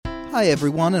Hi,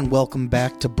 everyone, and welcome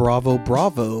back to Bravo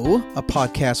Bravo, a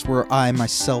podcast where I,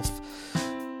 myself,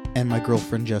 and my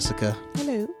girlfriend Jessica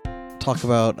Hello. talk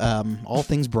about all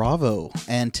things Bravo.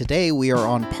 And today we are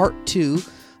on part 2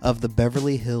 of the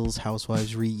Beverly Hills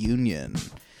Housewives reunion.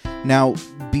 Now,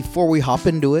 before we hop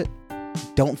into it,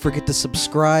 don't forget to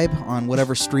subscribe on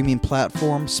whatever streaming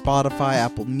platform, Spotify,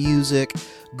 Apple Music,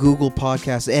 Google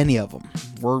Podcasts, any of them.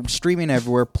 We're streaming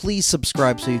everywhere. Please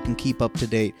subscribe so you can keep up to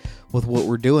date with what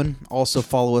we're doing. Also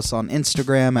follow us on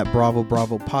Instagram at Bravo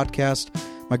Bravo Podcast.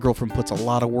 My girlfriend puts a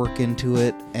lot of work into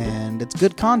it, and it's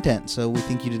good content, so we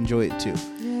think you'd enjoy it too.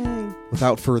 Yay.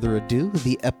 Without further ado,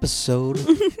 the episode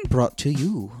brought to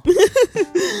you.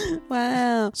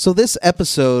 Wow. So this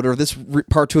episode, or this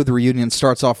part 2 of the reunion,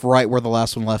 starts off right where the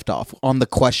last one left off, on the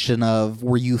question of,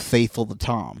 were you faithful to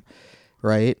Tom?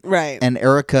 Right? Right. And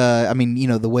Erica, I mean, you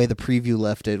know, the way the preview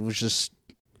left it was just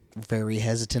very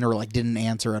hesitant, or like didn't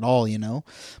answer at all, you know?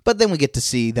 But then we get to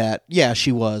see that, yeah,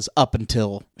 she was, up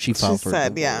until she filed for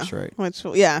divorce, right? Which,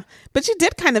 yeah. But she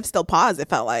did kind of still pause, it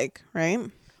felt like, right?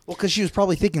 Well, because she was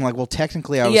probably thinking, like, well,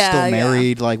 technically I was still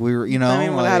married, like, we were, you know? I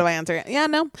mean, like, how do I answer it? Yeah,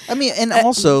 no. I mean, and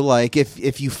also, like,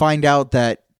 if you find out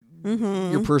that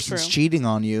your person's true. cheating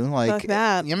on you, like, Fuck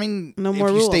that. I mean, No if more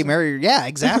you rules. stay married, yeah,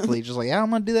 exactly. Just like, yeah, I'm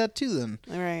going to do that too then.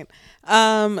 All right.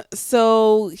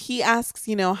 So he asks,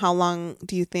 you know, how long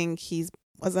do you think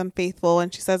was unfaithful?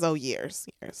 And she says, oh, years.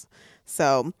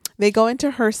 So they go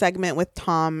into her segment with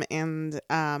Tom, and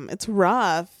it's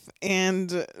rough.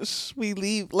 And we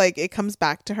leave, like, it comes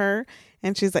back to her,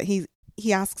 and she's like,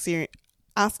 he asks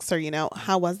her, you know,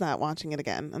 how was that watching it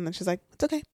again? And then she's like, it's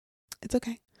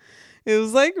okay. It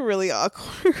was like really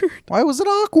awkward. Why was it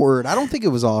awkward? I don't think it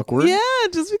was awkward. Yeah,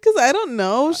 just because I don't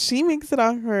know. She makes it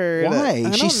awkward. Why?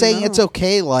 She's saying it's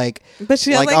okay, like, but she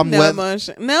has like no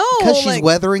emotion. No, because she's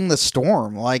weathering the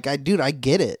storm. Like, I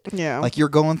get it. Yeah, like you're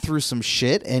going through some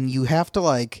shit, and you have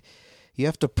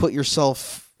to put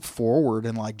yourself forward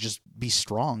and like just be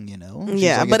strong, you know?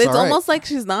 Yeah, like, but it's all almost like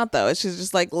she's not though. She's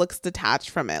just like looks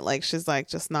detached from it. Like she's like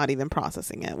just not even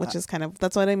processing it, which is kind of,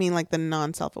 that's what I mean, like the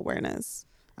non-self-awareness.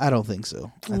 I don't think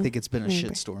so. I think it's been a Maybe.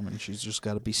 shitstorm, and she's just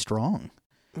got to be strong.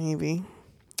 Maybe.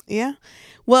 Yeah.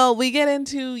 Well, we get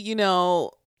into, you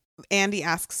know, Andy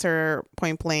asks her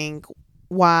point blank,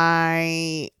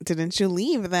 why didn't you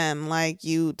leave then? Like,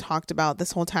 you talked about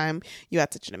this whole time you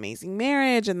had such an amazing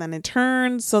marriage, and then it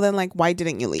turned. So then, like, why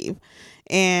didn't you leave?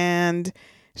 And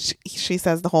she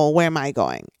says the whole, where am I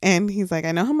going? And he's like,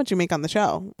 I know how much you make on the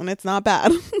show, and it's not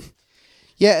bad.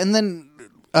 Yeah, and then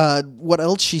what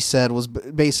else she said was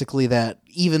basically that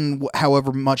even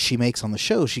however much she makes on the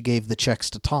show, she gave the checks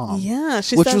to Tom. Yeah,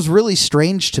 which was really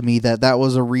strange to me that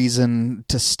was a reason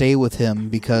to stay with him,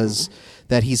 because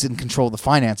that he's in control of the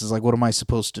finances. Like, what am I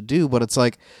supposed to do? But it's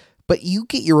like, but you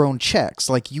get your own checks.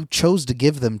 Like, you chose to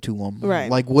give them to him. Right.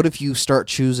 Like, what if you start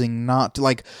choosing not to?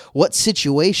 Like, what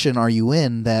situation are you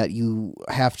in that you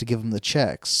have to give him the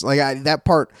checks? Like, that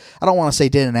part, I don't want to say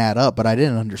didn't add up, but I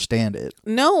didn't understand it.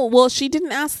 No, well, she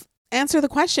didn't answer the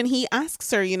question. He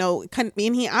asks her, you know,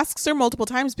 he asks her multiple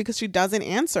times because she doesn't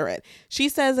answer it. She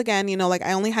says again, you know, like,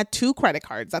 I only had 2 credit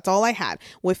cards. That's all I had.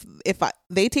 If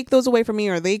they take those away from me,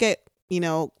 or they get, you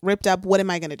know, ripped up, what am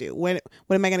I going to do? What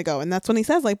am I going to go? And that's when he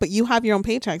says, like, but you have your own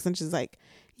paychecks. And she's like,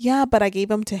 yeah, but I gave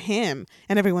them to him.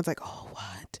 And everyone's like, oh,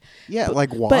 what? Yeah,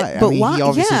 like, why? But I mean, why? he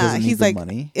obviously Yeah, doesn't need he's the like,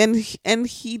 money. And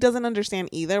he doesn't understand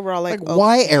either. We're all like,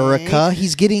 why, okay. Erica?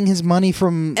 He's getting his money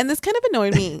from And this kind of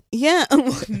annoyed me. Yeah.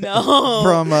 No.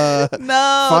 from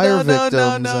fire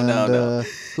victims no.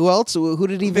 Who else? Who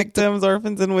did he Victims,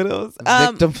 orphans, and widows.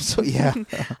 victims? So, yeah.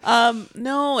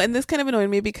 No, and this kind of annoyed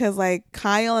me because, like,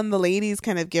 Kyle and the ladies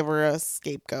kind of give her a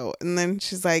scapegoat, and then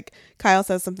she's like, Kyle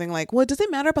says something like, well, it doesn't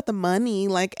matter about the money,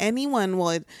 like, anyone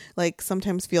would, like,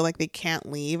 sometimes feel like they can't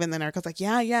leave. And then Erica's like,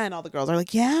 yeah, and all the girls are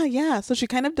like, yeah. So she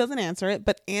kind of doesn't answer it,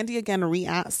 but Andy again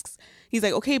re-asks. He's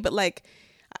like, okay, but, like,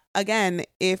 again,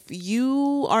 if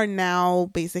you are now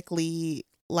basically,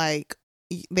 like,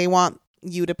 they want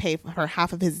you to pay for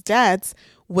half of his debts,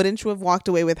 wouldn't you have walked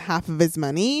away with half of his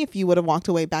money if you would have walked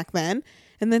away back then?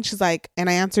 And then she's like, and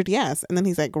I answered yes. And then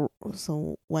he's like,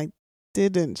 so why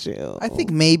didn't you? I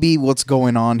think maybe what's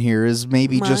going on here is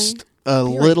maybe just a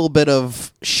little bit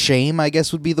of shame, I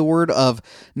guess would be the word, of,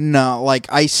 no,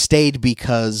 like, I stayed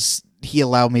because he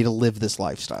allowed me to live this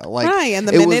lifestyle. Like, right, and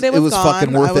the minute it was gone,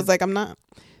 fucking worth I was it. like, I'm not.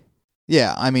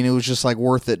 Yeah, I mean, it was just like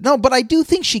worth it. No, but I do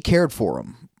think she cared for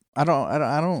him. I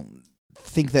don't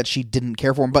think that she didn't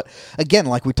care for him. But again,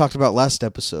 like we talked about last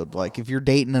episode, like if you're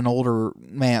dating an older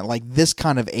man, like this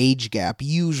kind of age gap,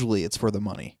 usually it's for the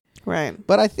money. Right.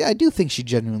 But I do think she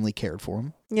genuinely cared for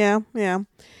him. Yeah.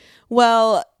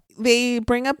 Well, they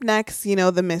bring up next, you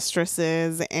know, the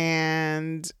mistresses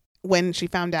and when she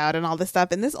found out and all this stuff.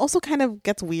 And this also kind of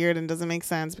gets weird and doesn't make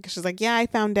sense because she's like, yeah, I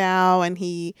found out. And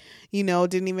he, you know,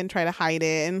 didn't even try to hide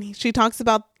it. And she talks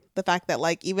about the fact that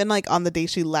like, even like on the day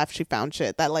she left, she found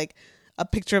shit that like a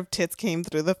picture of tits came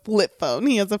through the flip phone.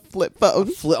 He has a flip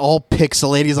phone. All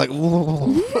pixelated. He's like,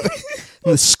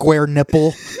 the square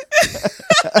nipple.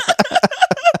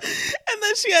 And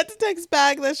then she had to text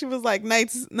back that she was like,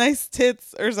 nice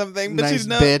tits or something. But nice she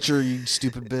bitch, or you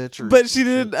stupid bitch. Or but she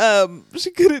didn't.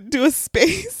 She couldn't do a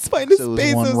space. Find a So it was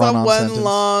space. It one was run-on on one sentence.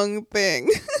 long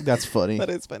thing. That's funny. That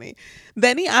is funny.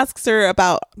 Then he asks her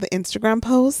about the Instagram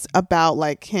post about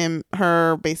like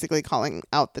her basically calling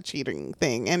out the cheating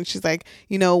thing, and she's like,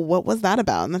 you know, what was that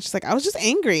about? And then she's like, I was just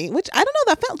angry, which I don't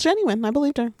know. That felt genuine. I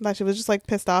believed her that she was just like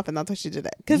pissed off, and that's why she did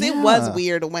it because it was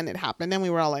weird when it happened, and we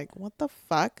were all like, what the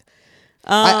fuck.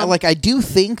 I do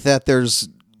think that there's,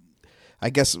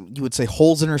 I guess you would say,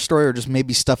 holes in her story, or just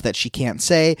maybe stuff that she can't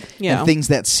say, and things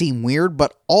that seem weird.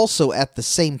 But also at the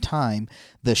same time,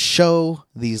 the show,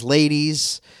 these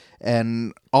ladies,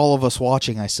 and all of us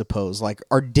watching, I suppose, like,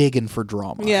 are digging for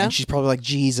drama. Yeah. And she's probably like,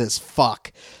 Jesus,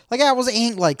 fuck. Like,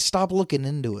 like, stop looking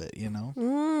into it, you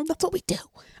know? That's what we do.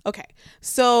 Okay.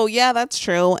 So, yeah, that's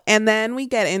true. And then we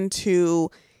get into...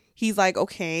 He's like,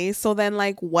 okay, so then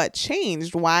like what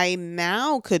changed? Why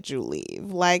now could you leave?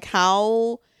 Like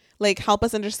how, like help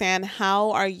us understand,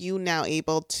 how are you now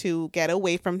able to get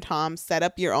away from Tom, set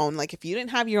up your own, like if you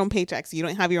didn't have your own paychecks, you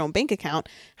don't have your own bank account,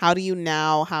 how do you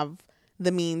now have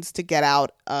the means to get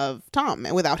out of Tom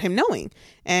without him knowing?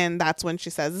 And that's when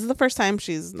she says, this is the first time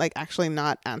she's like actually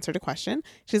not answered a question.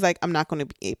 She's like, I'm not going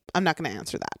to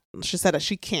answer that. She said that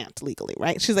she can't legally,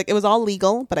 right? She's like, it was all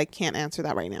legal, but I can't answer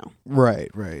that right now. Right.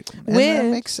 And that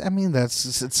makes, I mean,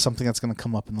 it's something that's going to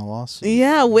come up in the lawsuit.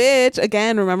 Yeah, which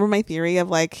again, remember my theory of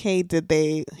like, hey,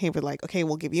 were like, okay,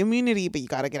 we'll give you immunity, but you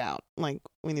got to get out. Like,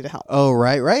 we need to help. Oh,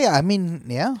 right. I mean,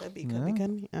 yeah. Could be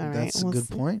good. All right. That's a good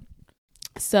point.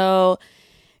 So,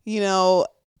 you know,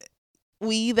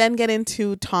 we then get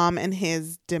into Tom and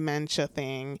his dementia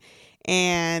thing.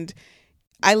 And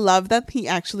I love that he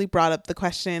actually brought up the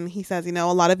question. He says, you know,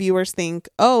 a lot of viewers think,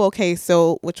 oh, okay,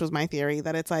 so, which was my theory,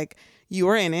 that it's like, you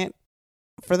were in it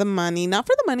for the money, not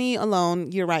for the money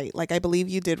alone. You're right. Like, I believe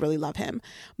you did really love him.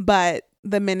 But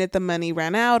the minute the money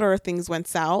ran out or things went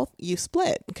south, you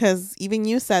split. Because even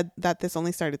you said that this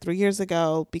only started 3 years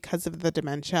ago because of the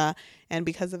dementia. And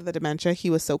because of the dementia,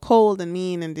 he was so cold and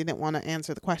mean and didn't want to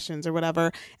answer the questions or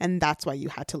whatever. And that's why you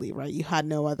had to leave, right? You had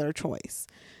no other choice.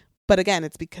 But again,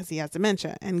 it's because he has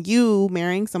dementia. And you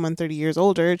marrying someone 30 years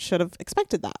older should have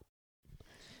expected that.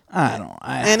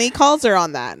 And he calls her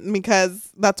on that because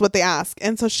that's what they ask.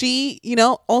 And so she, you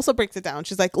know, also breaks it down.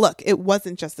 She's like, look, it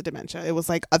wasn't just the dementia. It was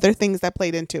like other things that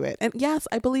played into it. And yes,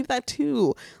 I believe that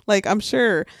too. Like, I'm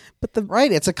sure. But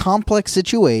it's a complex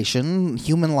situation.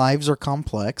 Human lives are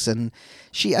complex. And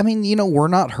I mean, you know, we're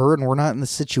not her and we're not in the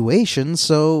situation.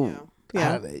 So,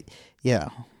 yeah.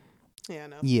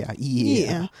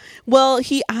 Well,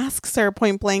 he asks her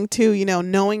point blank too, you know,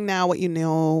 knowing now what you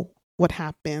know, what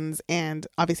happens, and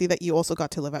obviously that you also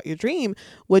got to live out your dream,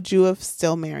 would you have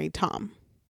still married Tom?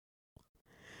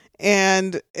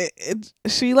 And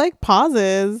she like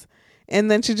pauses,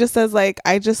 and then she just says like,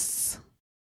 I just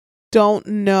don't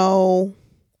know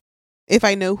if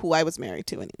I know who I was married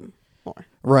to anymore.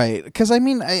 Right, because I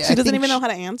mean, she doesn't even know how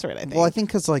to answer it. I think. Well, I think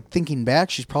because like thinking back,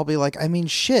 she's probably like, I mean,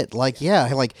 shit, like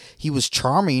yeah, like he was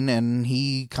charming, and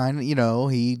he kind of, you know,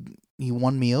 he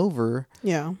won me over.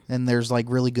 Yeah. And there's like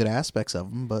really good aspects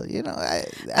of him, but you know, I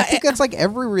think that's like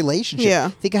every relationship. Yeah.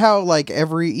 Think of how like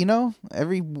every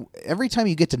time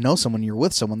you get to know someone, you're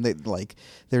with someone,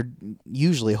 they're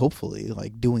usually, hopefully,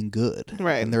 like doing good.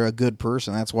 Right. And they're a good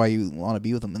person. That's why you want to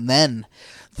be with them. And then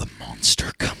the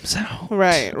monster comes out.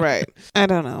 Right. I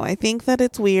don't know. I think that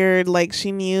it's weird. Like,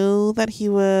 she knew that he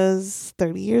was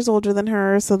 30 years older than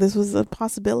her, so this was a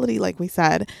possibility, like we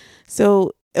said.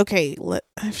 So okay,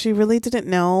 if she really didn't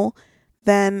know,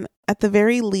 then at the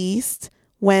very least,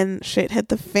 when shit hit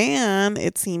the fan,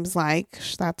 it seems like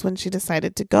that's when she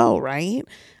decided to go, right?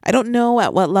 I don't know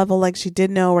at what level, like, she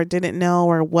did know or didn't know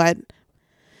or what.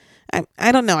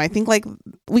 I don't know. I think, like,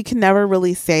 we can never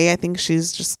really say. I think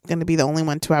she's just going to be the only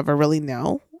one to ever really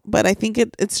know. But I think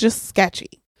it's just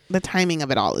sketchy. The timing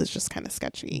of it all is just kind of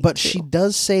sketchy. But too. She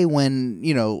does say when,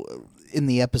 you know, in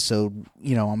the episode,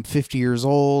 you know, I'm 50 years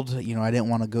old, you know, I didn't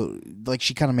want to go, like,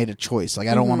 she kind of made a choice, like,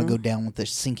 I don't want to go down with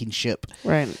this sinking ship,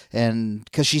 right? And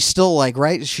because she's still like,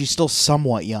 right, she's still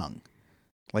somewhat young,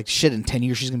 Like, shit, in 10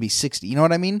 years she's gonna be 60. You know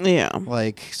what I mean? Yeah.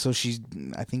 Like, so she's,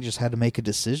 I think, just had to make a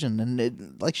decision. And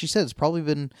it, like she said, it's probably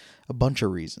been a bunch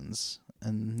of reasons.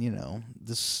 And, you know,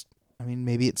 this, I mean,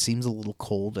 maybe it seems a little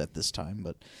cold at this time,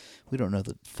 but we don't know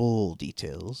the full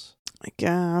details. I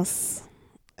guess.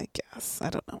 I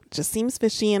don't know. It just seems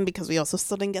fishy. And because we also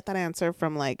still didn't get that answer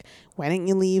from, like, why didn't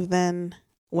you leave then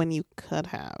when you could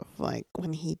have? Like,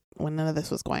 when none of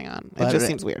this was going on. It just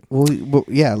seems weird. Well,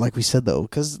 yeah, like we said, though,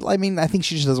 because, I mean, I think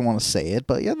she just doesn't want to say it.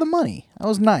 But, yeah, the money. That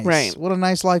was nice. Right. What a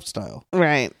nice lifestyle.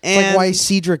 Right. It's like why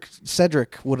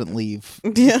Cedric wouldn't leave.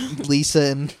 Yeah. Lisa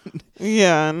and...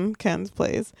 Yeah, and Ken's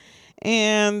place.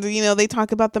 And, you know, they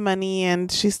talk about the money,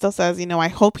 and she still says, you know, I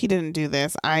hope he didn't do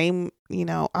this. I'm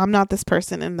not this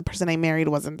person, and the person I married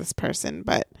wasn't this person.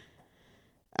 But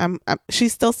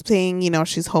she's still saying, you know,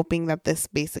 she's hoping that this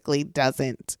basically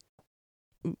doesn't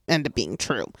end up being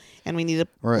true. And we need to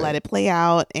let it play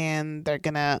out, and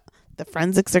the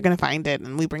forensics are going to find it.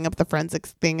 And we bring up the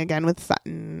forensics thing again with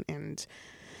Sutton, and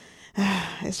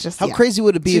it's just... How crazy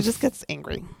would it be she if just gets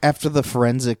angry. After the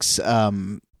forensics...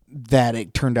 that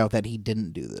it turned out that he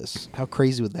didn't do this. How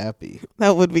crazy would that be?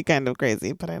 That would be kind of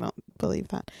crazy, but I don't believe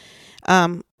that.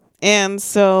 And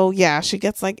so, yeah, she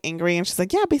gets like angry and she's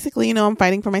like, yeah, basically, you know, I'm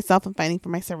fighting for myself. I'm fighting for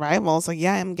my survival. So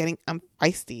yeah, I'm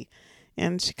feisty.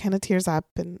 And she kind of tears up,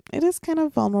 and it is kind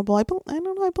of vulnerable. I don't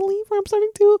know. I believe her. I'm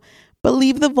starting to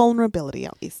believe the vulnerability,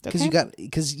 at least. Okay?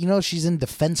 Because you know, she's in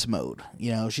defense mode.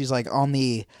 You know, she's like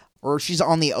she's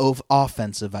on the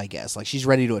offensive, I guess. Like, she's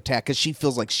ready to attack because she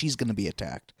feels like she's going to be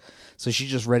attacked. So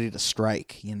she's just ready to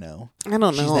strike, you know. I don't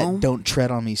know. She's that don't tread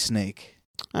on me snake.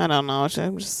 I don't know.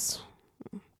 I'm just...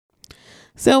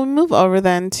 So we move over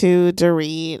then to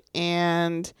Dorit,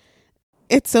 and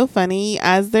it's so funny.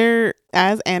 As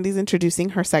Andy's introducing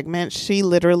her segment, she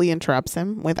literally interrupts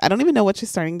him with, I don't even know what she's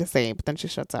starting to say, but then she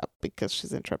shuts up because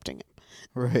she's interrupting him.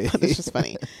 Right. But it's just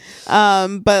funny.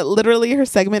 But literally her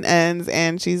segment ends,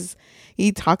 and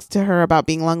he talks to her about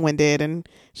being long-winded, and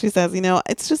she says, you know,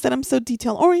 it's just that I'm so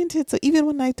detail-oriented, so even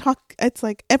when I talk, it's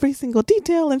like every single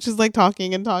detail, and she's like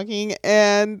talking,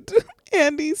 and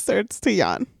Andy starts to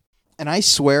yawn. And I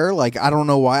swear, like, I don't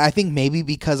know why. I think maybe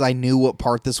because I knew what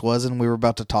part this was and we were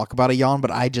about to talk about a yawn, but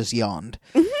I just yawned.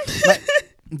 But,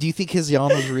 do you think his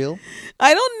yawn was real?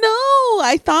 I don't know.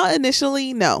 I thought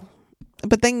initially no.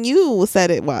 But then you said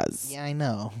it was. Yeah, I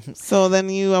know. So then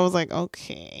I was like,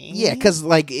 okay. Yeah, because,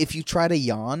 like, if you try to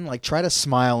yawn, like, try to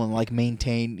smile and, like,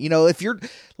 maintain, you know, if you're,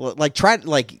 like, try to,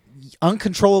 like,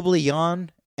 uncontrollably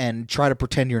yawn and try to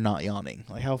pretend you're not yawning.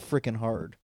 Like, how freaking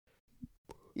hard.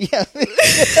 Yeah.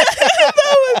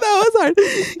 that was hard.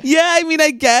 Yeah, I mean,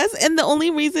 I guess. And the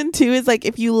only reason, too, is, like,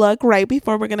 if you look right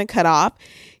before we're going to cut off,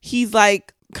 he's,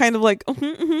 like, kind of like,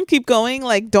 keep going.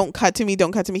 Like, don't cut to me,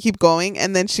 keep going.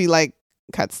 And then she, like,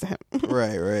 cuts to him.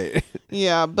 Right.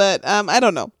 Yeah, but I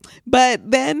don't know. But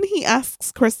then he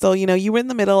asks Crystal, you know, you were in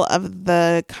the middle of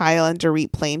the Kyle and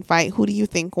Dorit plane fight. Who do you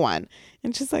think won?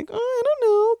 And she's like, oh, I don't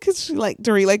know. Because she, like,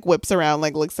 Dorit, like, whips around,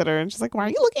 like, looks at her. And she's like, why are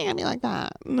you looking at me like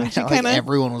that? And then she like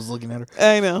everyone was looking at her.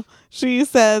 I know. She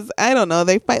says, I don't know.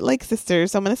 They fight like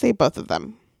sisters. So I'm going to say both of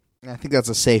them. I think that's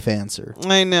a safe answer.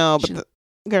 I know. But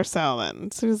Garcelle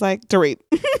then. So he was like, Dorit.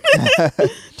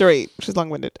 Dorit. She's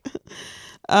long-winded.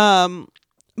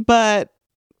 But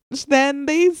then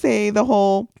they say the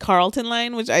whole Carlton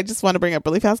line, which I just want to bring up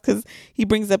really fast because he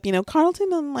brings up, you know,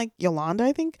 Carlton and like Yolanda,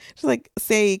 I think. She's like,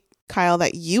 say, Kyle,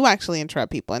 that you actually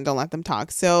interrupt people and don't let them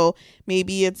talk. So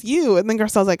maybe it's you. And then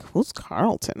Garcelle's like, who's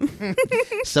Carlton?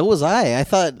 So was I. I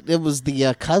thought it was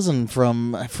the cousin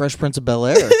from Fresh Prince of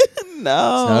Bel-Air. No. It's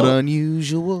not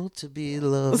unusual to be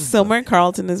loved. Somewhere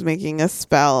Carlton is making a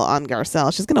spell on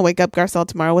Garcelle. She's going to wake up Garcelle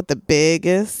tomorrow with the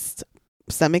biggest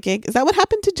stomach ache. Is that what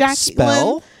happened to Jacqueline?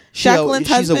 Spell? Jacqueline's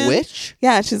husband. She's a witch?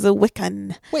 Yeah, she's a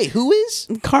Wiccan. Wait, who is?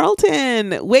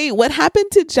 Carlton. Wait, what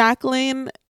happened to Jacqueline?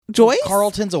 Joyce?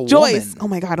 Carlton's a Joyce. woman. Oh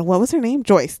my God, what was her name?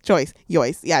 Joyce.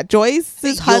 Yeah,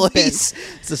 Joyce's husband.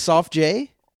 It's a soft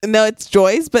J? No, it's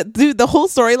Joyce. But dude, the whole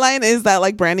storyline is that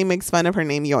like Brandy makes fun of her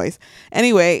name, Joyce.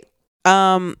 Anyway,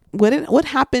 what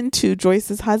happened to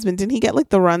Joyce's husband? Didn't he get like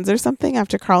the runs or something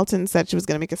after Carlton said she was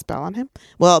going to make a spell on him?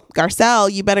 Well,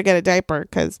 Garcelle, you better get a diaper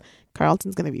because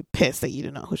Carlton's going to be pissed that you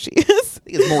don't know who she is. I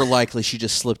think it's more likely she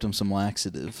just slipped him some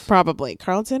laxative. Probably.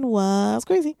 Carlton was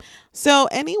crazy. So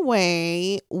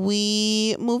anyway,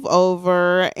 we move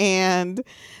over and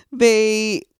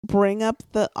they bring up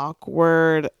the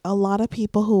awkward. A lot of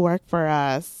people who work for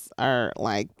us are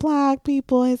like Black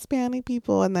people, Hispanic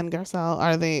people, and then Garcelle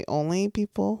are the only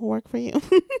people who work for you.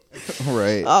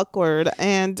 Right. Awkward.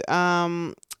 And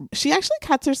she actually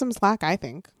cuts her some slack, I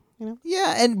think. You know?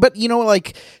 Yeah, but you know,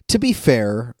 like, to be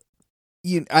fair,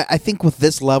 I think with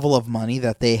this level of money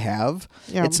that they have,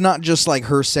 Yeah. it's not just like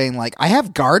her saying like, I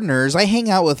have gardeners, I hang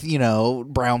out with,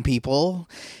 brown people.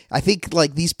 I think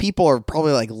like these people are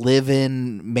probably like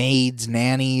live-in maids,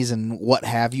 nannies, and what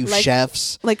have you, Like-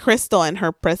 chefs. Like Crystal and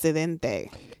her Presidente.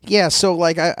 Yeah, so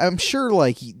like I'm sure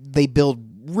like they build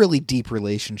really deep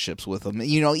relationships with them.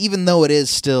 Even though it is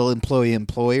still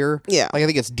employee-employer. Yeah. Like I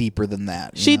think it's deeper than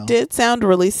that. She did sound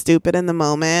really stupid in the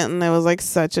moment, and it was like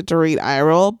such a Dorit eye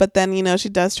roll. But then, she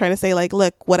does try to say like,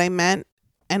 look, what I meant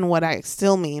and what I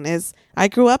still mean is I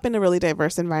grew up in a really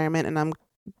diverse environment, and I'm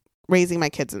raising my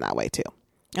kids in that way too.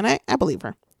 And I believe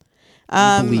her.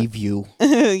 I believe you.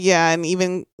 Yeah, and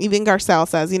even Garcelle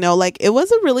says, like it was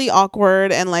a really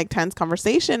awkward and like tense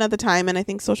conversation at the time, and I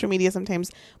think social media sometimes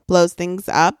blows things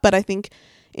up, but I think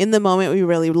in the moment we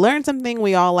really learned something.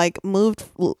 We all like moved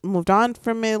on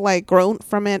from it, like grown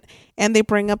from it, and they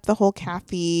bring up the whole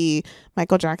Kathy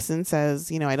Michael Jackson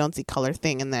says, I don't see color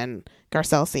thing, and then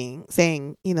Garcelle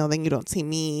saying, then you don't see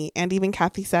me, and even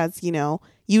Kathy says,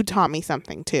 you taught me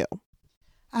something too.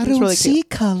 I It's don't really see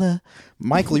color.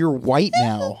 Michael, you're white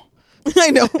now.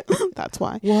 I know. That's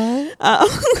why. What?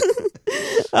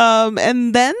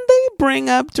 And then they bring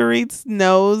up Dorit's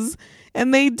nose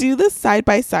and they do this side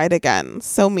by side again.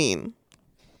 So mean.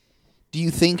 Do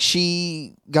you think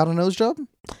she got a nose job?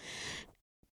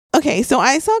 Okay, so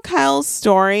I saw Kyle's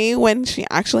story when she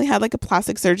actually had like a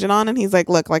plastic surgeon on, and he's like,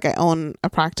 look, like I own a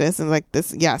practice, and like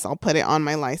this, yes, I'll put it on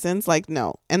my license. Like,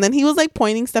 no. And then he was like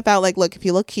pointing stuff out, like, look, if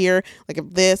you look here, like if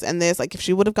this and this, like if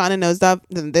she would have gotten a nose job,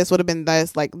 then this would have been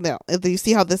this. Like, no, if you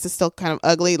see how this is still kind of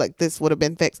ugly, like this would have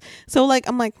been fixed. So like,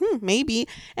 I'm like, maybe.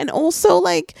 And also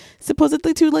like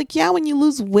supposedly too, like, yeah, when you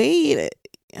lose weight,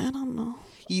 I don't know.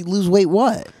 You lose weight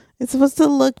what? It's supposed to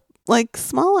look like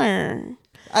smaller.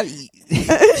 I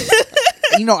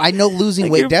know losing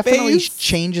Like weight your definitely face?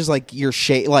 changes like your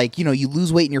shape. Like, you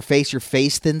lose weight in your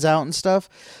face thins out and stuff.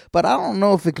 But I don't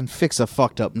know if it can fix a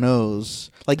fucked up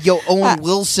nose. Like, Owen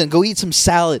Wilson, go eat some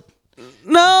salad.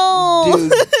 No.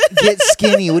 Dude, get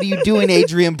skinny. What are you doing,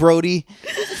 Adrian Brody?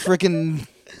 Freaking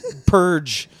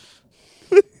purge.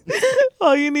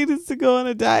 All you need is to go on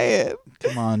a diet.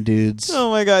 Come on, dudes.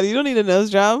 Oh my god, you don't need a nose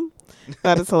job?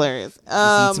 That is hilarious.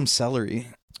 Just eat some celery.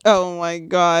 Oh my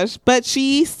gosh. But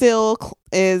she still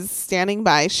is standing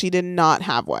by. She did not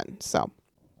have one. So,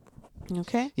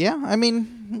 okay. Yeah, I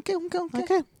mean, okay.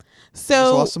 Okay. Just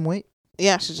So, lost some weight.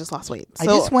 yeah, she just lost weight. I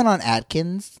So, just went on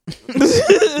Atkins.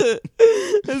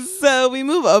 so we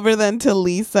move over then to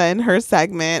Lisa and her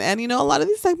segment. And, a lot of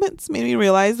these segments made me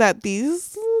realize that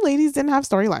these ladies didn't have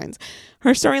storylines.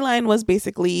 Her storyline was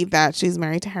basically that she's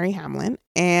married to Harry Hamlin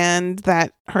and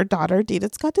that her daughter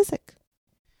dated Scott Disick.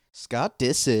 Scott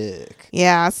Disick.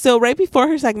 Yeah, so right before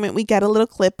her segment, we get a little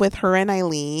clip with her and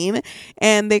Eileen,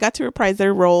 and they got to reprise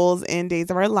their roles in Days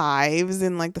of Our Lives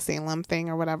in like the Salem thing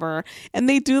or whatever. And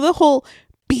they do the whole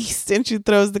beast, and she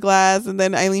throws the glass, and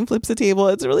then Eileen flips the table.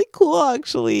 It's really cool,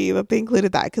 actually, that they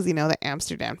included that because, the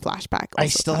Amsterdam flashback. I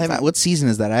also still comes haven't. up. What season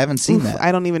is that? I haven't seen that.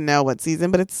 I don't even know what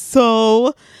season, but it's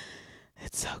so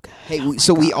good. Hey, Oh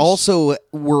my we gosh. also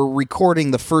were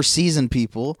recording the first season,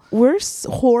 people. We're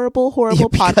horrible Because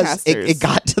podcasters. it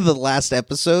got to the last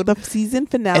episode, the season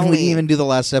finale. and we didn't even do the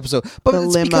last episode. But The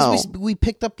it's limo. because we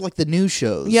picked up like the new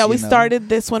shows. Yeah, we you know? started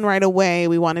this one right away.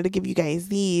 We wanted to give you guys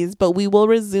these, but we will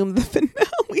resume the finale.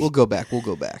 We'll go back.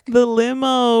 The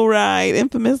limo ride,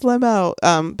 infamous limo.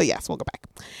 But yes, we'll go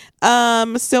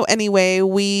back. So anyway,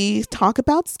 we talk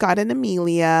about Scott and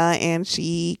Amelia, and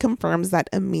she confirms that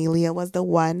Amelia was the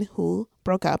one who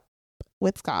broke up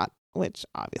with Scott, which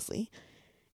obviously.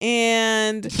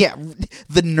 And Yeah,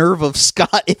 the nerve of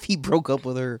Scott if he broke up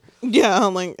with her. yeah,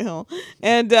 I'm like, oh.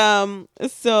 And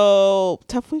so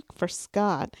tough week for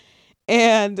Scott.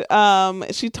 And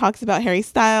she talks about Harry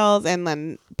Styles and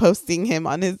then posting him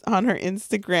on her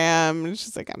Instagram. And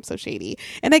she's like, I'm so shady.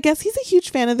 And I guess he's a huge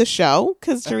fan of the show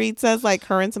because Dorit says like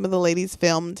her and some of the ladies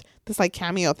filmed this like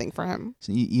cameo thing for him.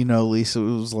 So, Lisa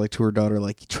was like to her daughter,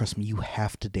 like, trust me, you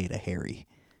have to date a Harry.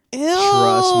 Ew.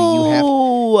 Trust me, you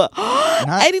have-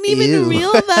 I didn't even ew.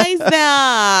 realize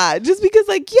that. Just because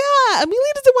like, yeah,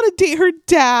 Amelia doesn't want to date her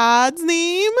dad's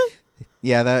name.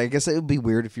 Yeah, I guess it would be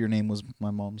weird if your name was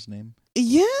my mom's name.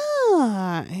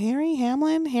 Yeah, Harry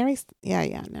Hamlin.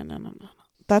 Yeah. No.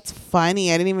 That's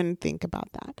funny. I didn't even think about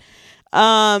that.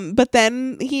 But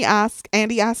then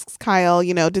Andy asks Kyle,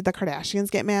 did the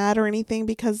Kardashians get mad or anything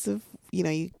because of,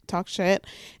 you talk shit?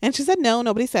 And she said, no,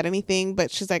 nobody said anything.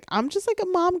 But she's like, I'm just like a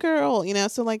mom girl,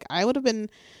 so like I would have been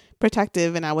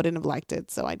protective and I wouldn't have liked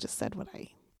it. So I just said what I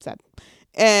said.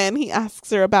 And he asks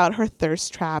her about her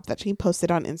thirst trap that she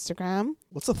posted on Instagram.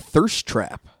 What's a thirst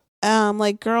trap?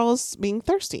 like girls being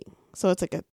thirsty. So it's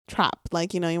like a trap.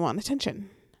 Like, you want attention.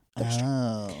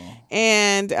 Oh.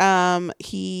 And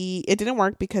it didn't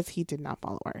work because he did not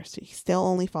follow her. So he still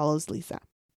only follows Lisa.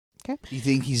 Okay. You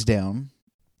think he's down?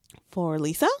 For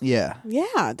Lisa? Yeah.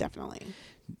 Yeah, definitely.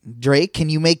 Drake, can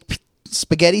you make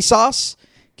spaghetti sauce?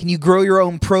 Can you grow your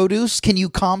own produce? Can you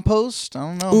compost? I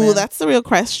don't know, Ooh, man. that's the real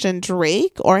question.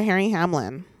 Drake or Harry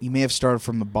Hamlin? You may have started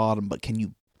from the bottom, but can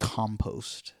you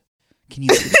compost? Can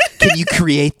you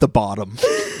create the bottom?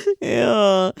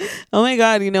 Yeah. Oh my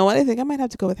God. You know what? I think I might have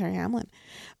to go with Harry Hamlin.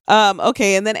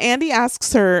 Okay. And then Andy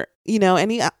asks her,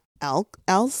 anybody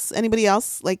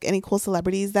else, like any cool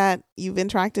celebrities that you've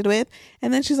interacted with?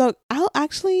 And then she's like, I'll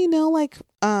actually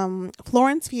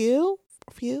Florence Pugh.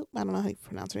 I don't know how you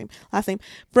pronounce her last name.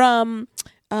 From,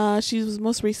 she was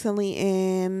most recently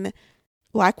in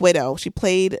Black Widow. She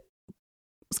played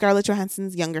Scarlett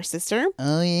Johansson's younger sister.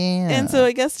 Oh, yeah. And so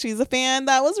I guess she's a fan.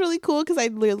 That was really cool because I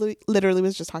literally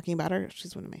was just talking about her.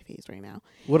 She's one of my faves right now.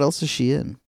 What else is she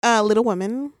in? Little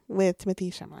Women with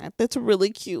Timothée Chalamet. That's a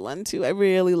really cute one too. I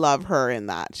really love her in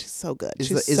that. She's so good.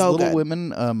 Is Little good.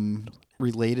 Women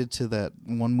related to that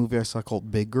one movie I saw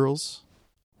called Big Girls?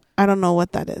 I don't know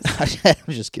what that is.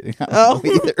 I'm just kidding. I don't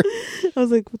know either. I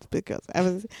was like, what's Big Girls?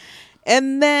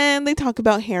 And then they talk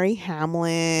about Harry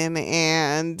Hamlin,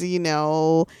 and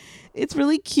it's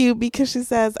really cute because she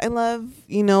says, I love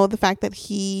the fact that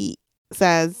he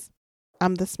says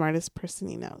I'm the smartest person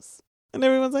he knows. And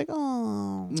everyone's like,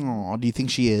 oh. Do you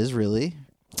think she is really?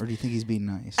 Or do you think he's being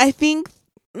nice? I think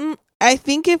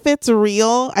if it's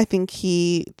real, I think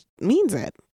he means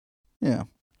it. Yeah.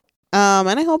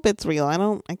 And I hope it's real. I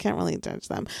can't really judge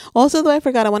them. Also, though, I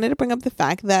forgot, I wanted to bring up the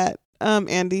fact that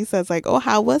Andy says like, oh,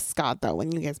 how was Scott though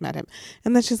when you guys met him?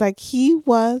 And then she's like, he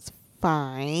was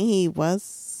fine. He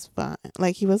was fine.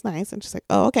 Like, he was nice. And she's like,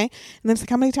 oh, okay. And then it's like,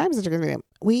 how many times did you guys meet him?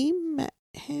 We met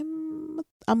him,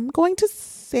 I'm going to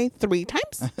say 3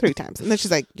 times. 3 times. And then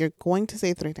she's like, you're going to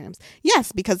say 3 times?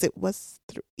 Yes, because it was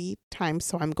 3 times,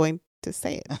 so I'm going to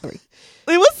say it 3.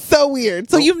 It was so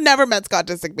weird. So you've never met Scott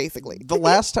Disick, basically. The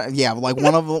last time, yeah, like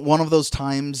one of those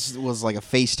times was like a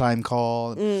FaceTime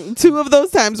call. 2 of those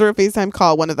times were a FaceTime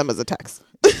call. One of them was a text.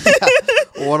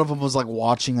 One of them was like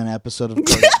watching an episode of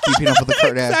Keeping Up with the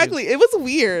Kardashians. Exactly. It was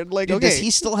weird. Like, dude, okay. Does he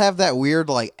still have that weird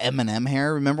like Eminem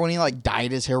hair? Remember when he like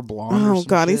dyed his hair blonde? Oh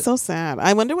God, shit? he's so sad.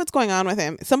 I wonder what's going on with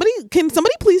him. Can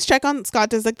somebody please check on Scott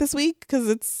Disick this week?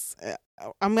 Because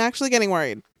I'm actually getting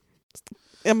worried.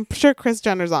 I'm sure Kris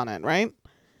Jenner's on it, right?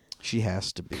 She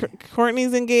has to be.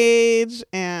 Kourtney's engaged,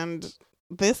 and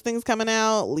this thing's coming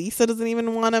out. Lisa doesn't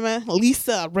even want him.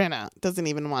 Lisa Rinna doesn't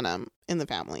even want him in the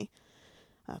family.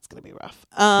 That's gonna be rough.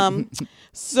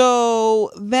 So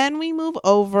then we move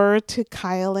over to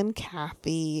Kyle and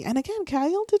Kathy, and again,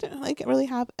 Kyle didn't like really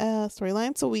have a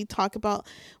storyline. So we talk about.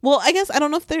 Well, I guess I don't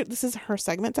know if this is her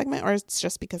segment, or it's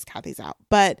just because Kathy's out.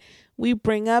 But we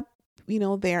bring up,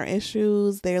 their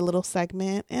issues, their little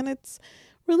segment, and it's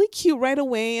really cute right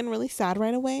away and really sad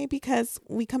right away because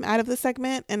we come out of the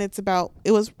segment and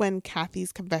it was when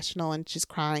Kathy's confessional and she's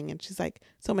crying and she's like,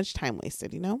 so much time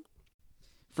wasted,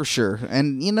 For sure.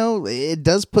 And, it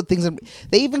does put things in.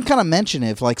 They even kind of mention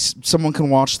if, like, someone can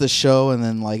watch this show and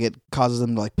then, like, it causes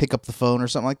them to, like, pick up the phone or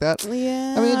something like that.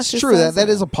 Yeah. I mean, it's true. That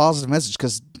is a positive message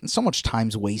because so much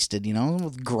time's wasted,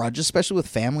 with grudges, especially with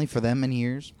family for them in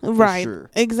years. Right.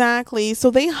 Sure. Exactly. So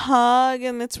they hug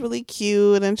and it's really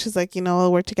cute. And she's like,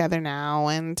 we're together now.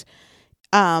 And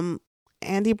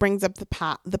Andy brings up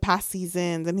the past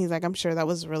seasons, and he's like, I'm sure that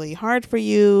was really hard for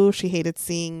you. She hated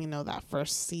seeing, that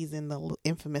first season, the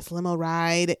infamous limo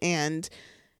ride, and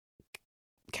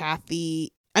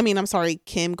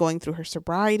Kim going through her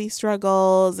sobriety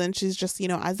struggles, and she's just,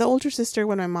 as the older sister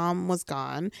when my mom was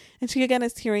gone, and she again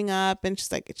is tearing up, and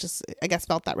she's like, it just, I guess,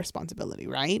 felt that responsibility,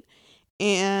 right?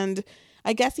 And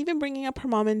I guess even bringing up her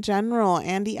mom in general,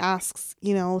 Andy asks,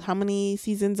 how many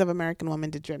seasons of American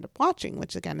Woman did you end up watching?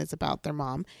 Which again is about their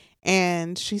mom.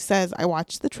 And she says, I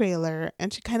watched the trailer.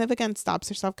 And she kind of again stops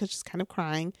herself because she's kind of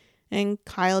crying. And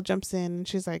Kyle jumps in and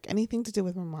she's like, anything to do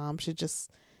with my mom, it's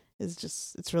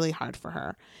really hard for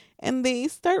her. And she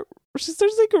starts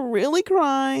like really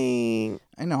crying.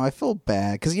 I know, I feel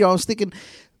bad because, I was thinking,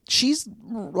 she's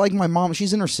like my mom.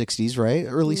 She's in her 60s, right?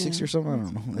 Early 60s or something. I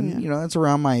don't know. And, that's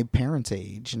around my parents'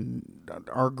 age. And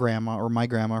our grandma or my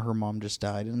grandma, her mom just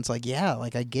died. And it's like, yeah,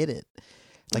 like I get it.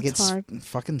 Like it's hard.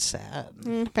 Fucking sad.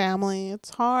 Family, it's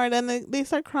hard. And they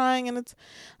start crying and it's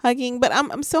hugging. But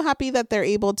I'm so happy that they're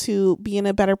able to be in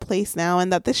a better place now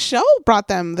and that the show brought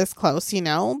them this close,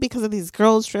 because of these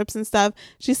girls trips and stuff.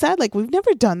 She said, like, we've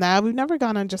never done that. We've never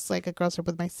gone on just like a girls trip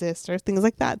with my sister, things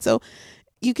like that. So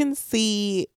you can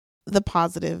see the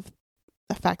positive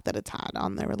effect that it's had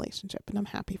on their relationship, and I'm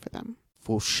happy for them.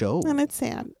 For sure. And it's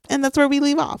sad, and that's where we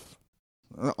leave off.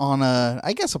 On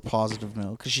I guess a positive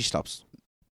note, because she stops.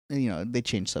 They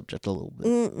change subject a little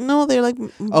bit. No, they're like,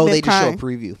 they just show a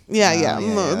preview. Yeah.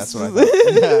 That's what I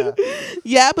thought.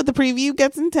 Yeah, but the preview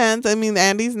gets intense. I mean,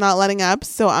 Andy's not letting up,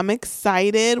 so I'm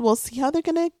excited. We'll see how they're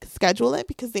gonna schedule it,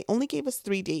 because they only gave us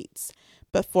 3 dates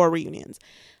before reunions.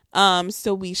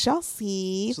 So we shall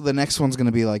see. So the next one's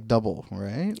gonna be like double,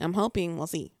 right? I'm hoping. We'll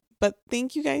see. But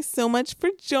thank you guys so much for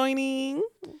joining.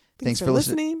 Thanks for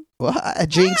listening. Well,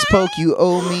 Jinx Poke, you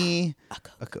owe me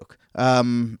a Coke.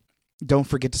 Don't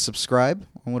forget to subscribe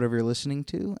on whatever you're listening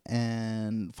to,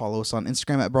 and follow us on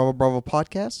Instagram at Bravo Bravo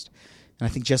Podcast. And I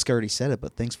think Jessica already said it,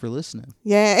 but thanks for listening.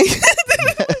 Yay.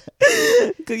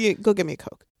 Go get me a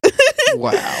Coke.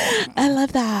 Wow. I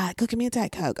love that. Go get me a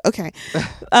Diet Coke. Okay.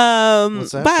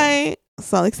 Bye.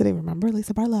 Salt Lake City. Remember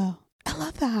Lisa Barlow. I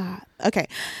love that. Okay.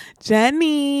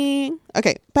 Jenny.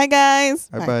 Okay. Bye, guys.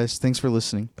 All right, guys. Thanks for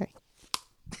listening. Bye.